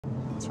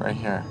It's right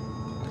here.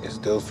 It's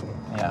this one.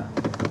 Yeah.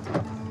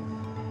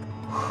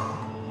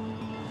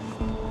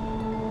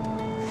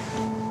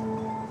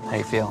 How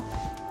you feel?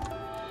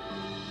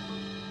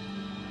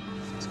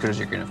 As good as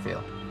you're gonna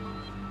feel.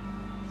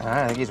 All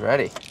right, I think he's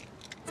ready.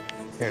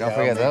 Here, don't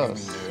forget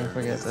those. Don't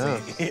forget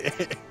those.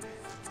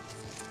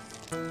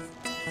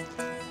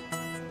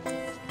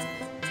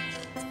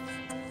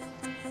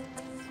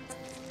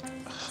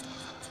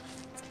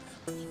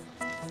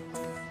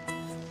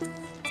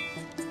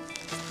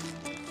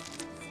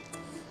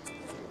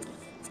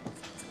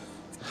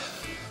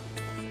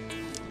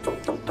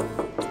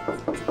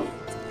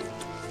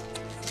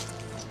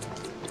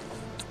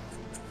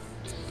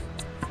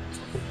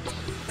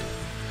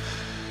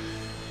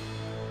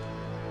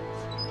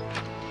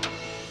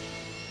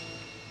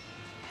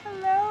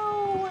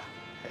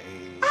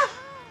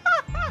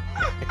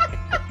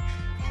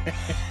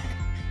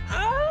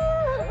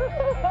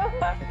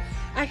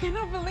 I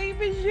cannot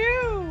believe it's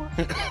you.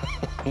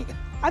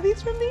 Are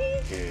these for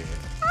me? Yeah.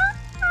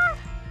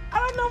 I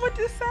don't know what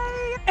to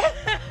say.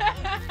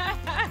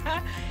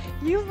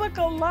 You look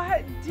a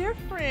lot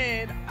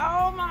different.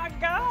 Oh my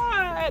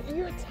God,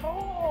 you're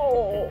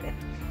tall.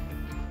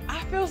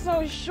 I feel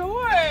so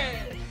short.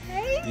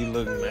 Hey. You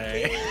look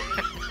mad.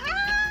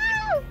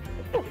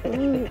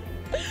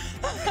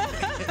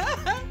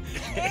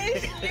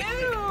 It's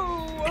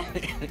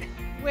you.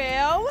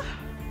 Well,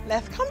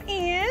 let's come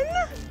in.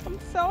 I'm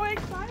so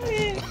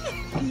excited.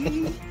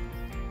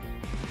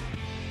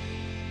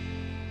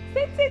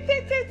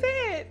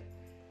 Sit.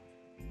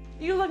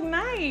 You look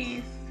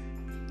nice.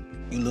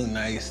 You look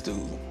nice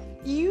too.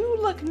 You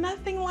look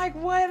nothing like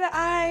what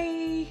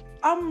I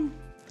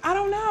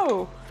don't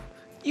know.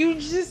 You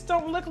just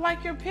don't look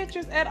like your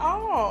pictures at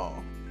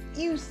all.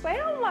 You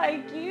sound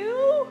like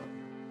you,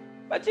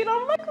 but you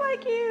don't look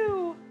like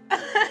you.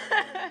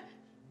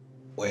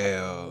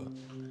 Well,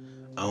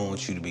 I don't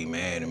want you to be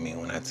mad at me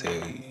when I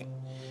tell you.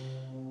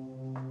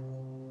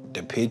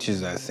 The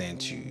pictures I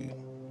sent you,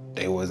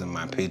 they wasn't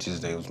my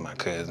pictures, they was my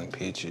cousin's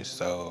pictures,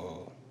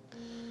 so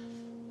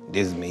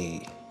this is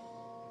me.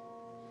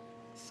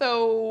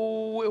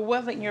 So it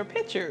wasn't your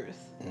pictures?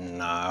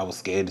 Nah, I was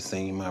scared to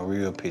send you my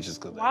real pictures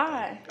because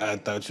Why? I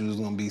thought you was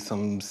gonna be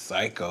some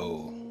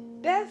psycho.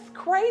 That's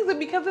crazy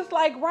because it's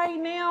like right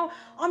now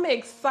I'm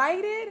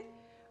excited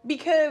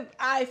because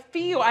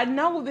I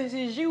know this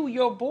is you,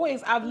 your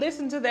voice. I've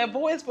listened to that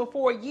voice for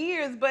 4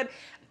 years, but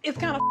it's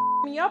kind of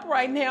me up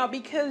right now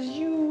because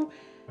you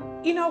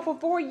know, for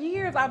 4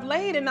 years I've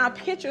laid and I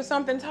picture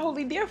something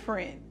totally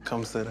different.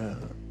 Come sit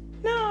down.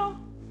 No,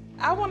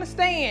 I want to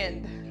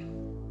stand.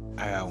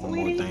 I got one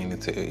more thing to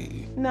tell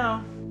you.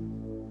 No.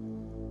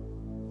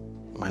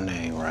 My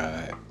name,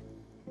 Rod.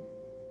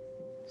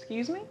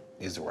 Excuse me?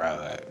 It's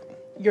Rod.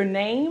 Your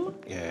name?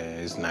 Yeah,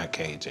 it's not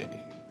KJ.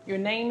 Your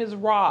name is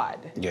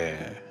Rod.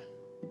 Yeah.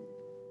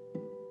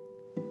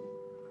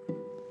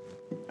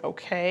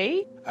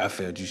 Okay. I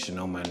felt you should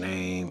know my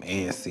name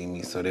and see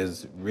me, so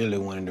that's really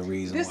one of the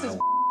reasons why I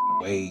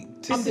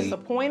wait to see. I'm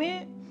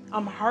disappointed,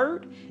 I'm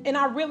hurt, and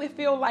I really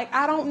feel like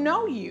I don't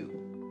know you.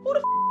 Who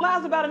the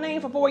lies about a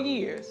name for 4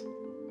 years?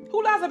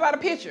 Who lies about a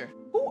picture?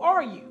 Who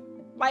are you?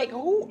 Like,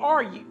 who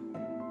are you?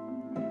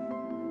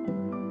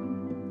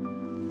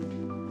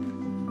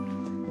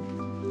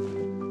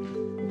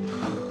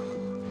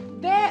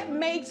 That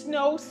makes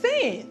no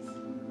sense.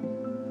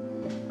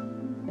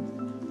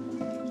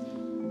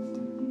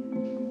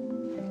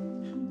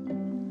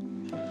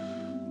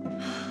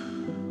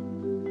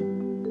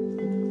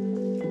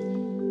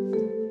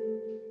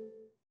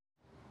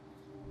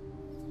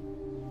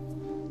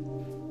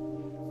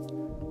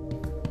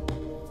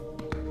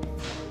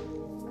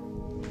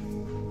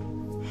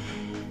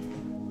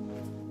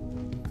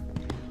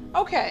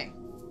 Okay,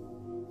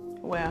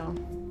 well,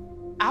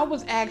 I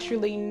was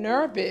actually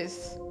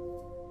nervous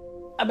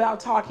about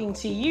talking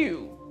to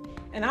you.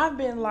 And I've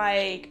been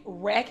like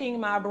racking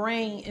my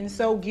brain and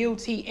so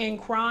guilty and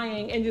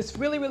crying and just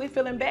really, really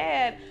feeling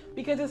bad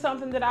because it's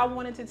something that I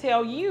wanted to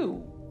tell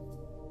you.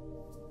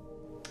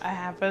 I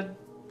have an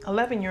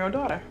 11-year-old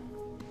daughter.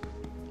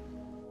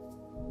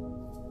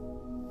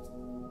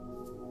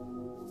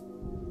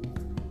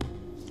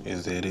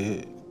 Is that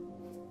it?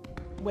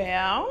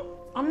 Well,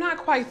 I'm not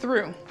quite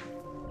through.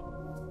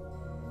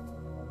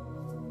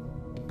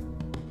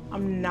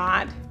 I'm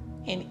not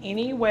in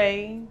any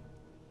way,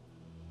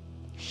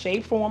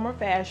 shape, form, or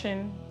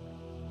fashion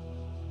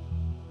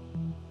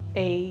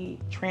a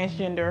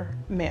transgender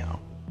male.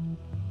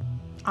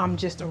 I'm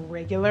just a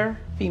regular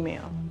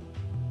female.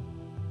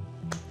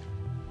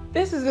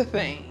 This is the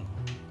thing.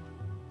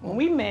 When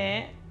we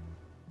met,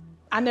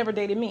 I never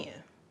dated men.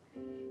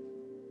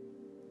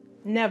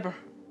 Never.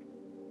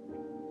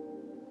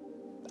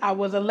 I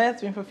was a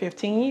lesbian for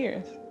 15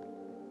 years.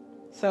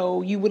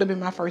 So you would have been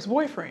my first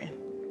boyfriend.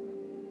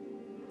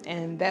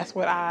 And that's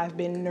what I've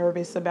been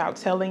nervous about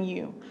telling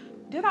you.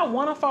 Did I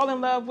want to fall in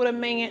love with a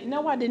man?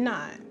 No, I did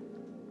not.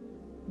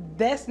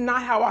 That's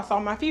not how I saw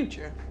my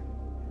future.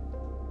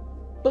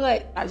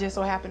 But I just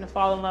so happened to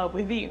fall in love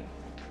with you.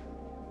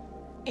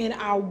 And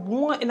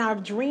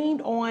I've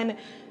dreamed on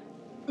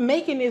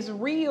making this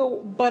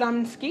real, but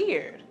I'm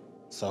scared.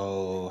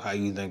 So how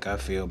you think I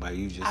feel about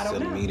you just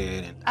telling me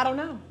that? And I don't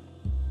know.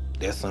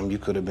 that's something you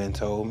could have been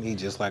told me,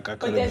 just like I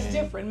could have But been. that's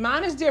different.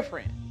 Mine is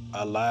different.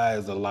 A lie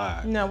is a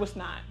lie. No, it's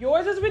not.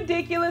 Yours is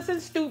ridiculous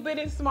and stupid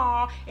and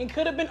small and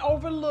could have been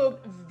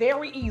overlooked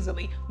very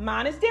easily.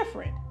 Mine is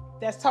different.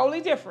 That's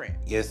totally different.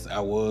 Yes, I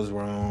was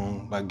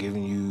wrong by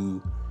giving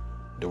you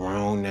the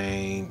wrong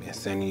name and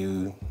sending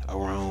you a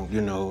wrong,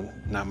 you know,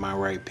 not my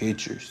right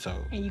picture, so.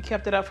 And you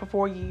kept it up for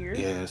 4 years.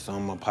 Yeah, so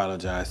I'm gonna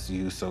apologize to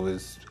you, so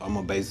I'm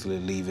gonna basically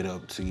leave it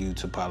up to you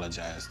to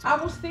apologize to me. I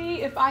will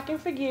see if I can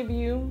forgive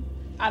you.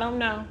 I don't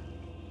know.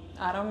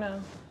 I don't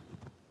know.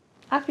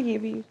 I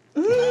forgive you.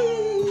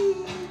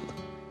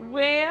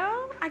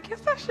 Well, I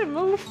guess I should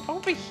move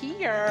over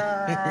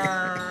here.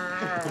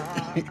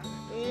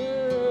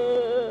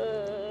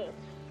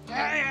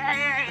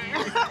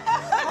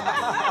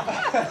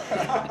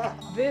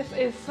 This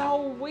is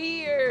so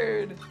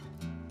weird.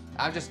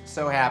 I'm just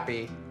so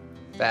happy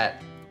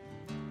that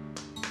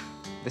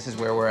this is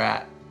where we're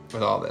at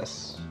with all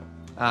this.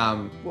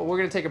 Well, we're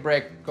gonna take a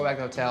break, go back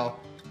to the hotel,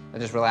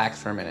 and just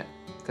relax for a minute.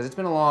 Because it's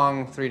been a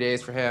long 3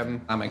 days for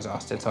him. I'm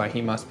exhausted, so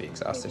he must be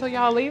exhausted. So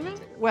y'all leaving?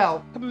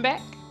 Well, Coming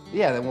back?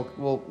 yeah, then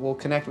we'll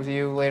connect with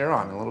you later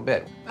on in a little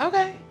bit.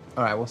 Okay.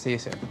 All right, we'll see you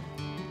soon.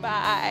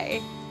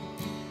 Bye.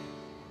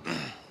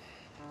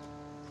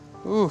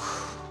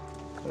 Oof,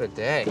 what a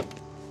day.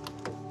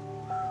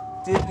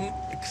 Didn't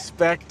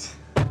expect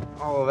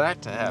all of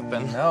that to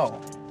happen. No.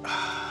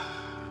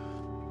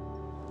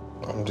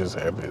 I'm just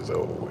happy it's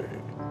over with.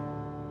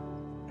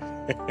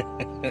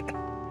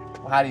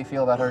 Well, how do you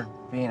feel about her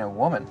being a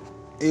woman?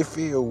 It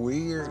feel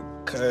weird,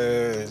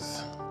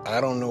 cause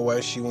I don't know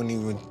why she wouldn't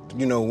even,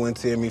 wouldn't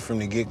tell me from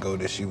the get-go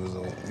that she was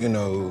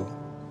a,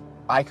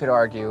 I could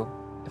argue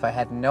if I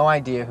had no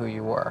idea who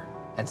you were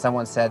and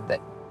someone said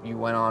that you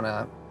went on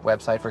a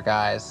website for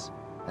guys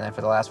and then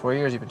for the last 4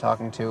 years you've been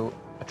talking to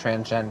a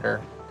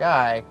transgender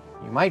guy,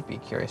 you might be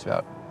curious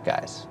about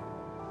guys.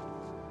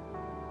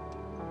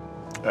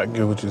 I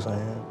get what you're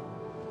saying.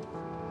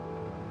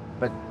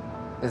 But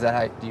is that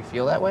how, do you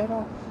feel that way at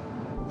all?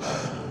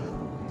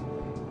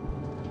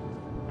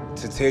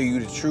 To tell you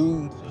the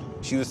truth,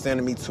 she was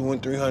sending me $200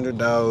 and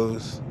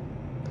 $300,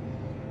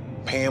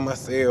 paying my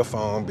cell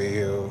phone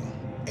bill,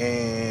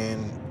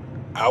 and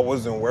I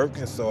wasn't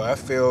working, so I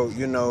felt,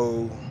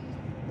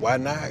 why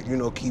not,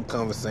 keep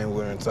conversating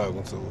with her and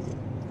talking to her.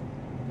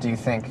 Do you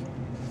think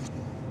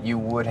you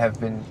would have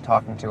been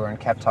talking to her and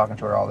kept talking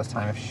to her all this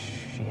time if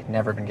she had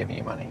never been giving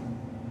you money?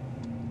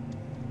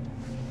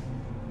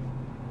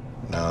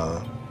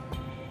 Nah.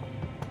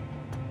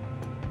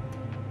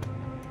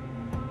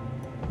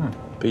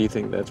 But you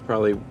think that's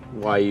probably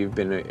why you've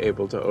been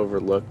able to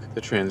overlook the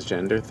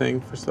transgender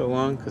thing for so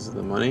long, because of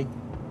the money?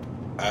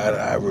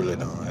 I really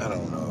don't. I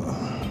don't know.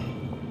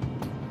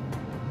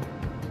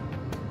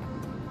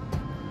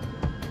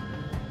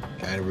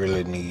 I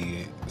really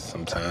need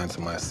some time to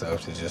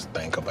myself to just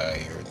think about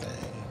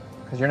everything.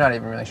 Because you're not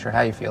even really sure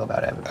how you feel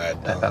about Ebony. I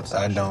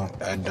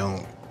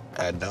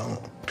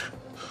don't.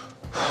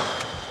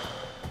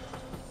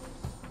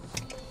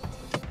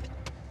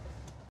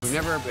 We've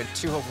never been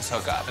two hopeless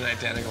hook up. An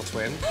identical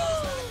twin?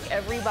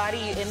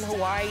 Everybody in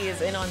Hawaii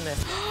is in on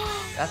this.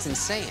 That's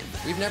insane.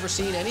 We've never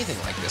seen anything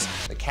like this.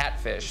 The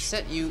Catfish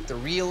sent you the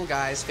real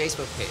guy's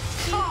Facebook page.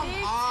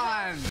 Come on!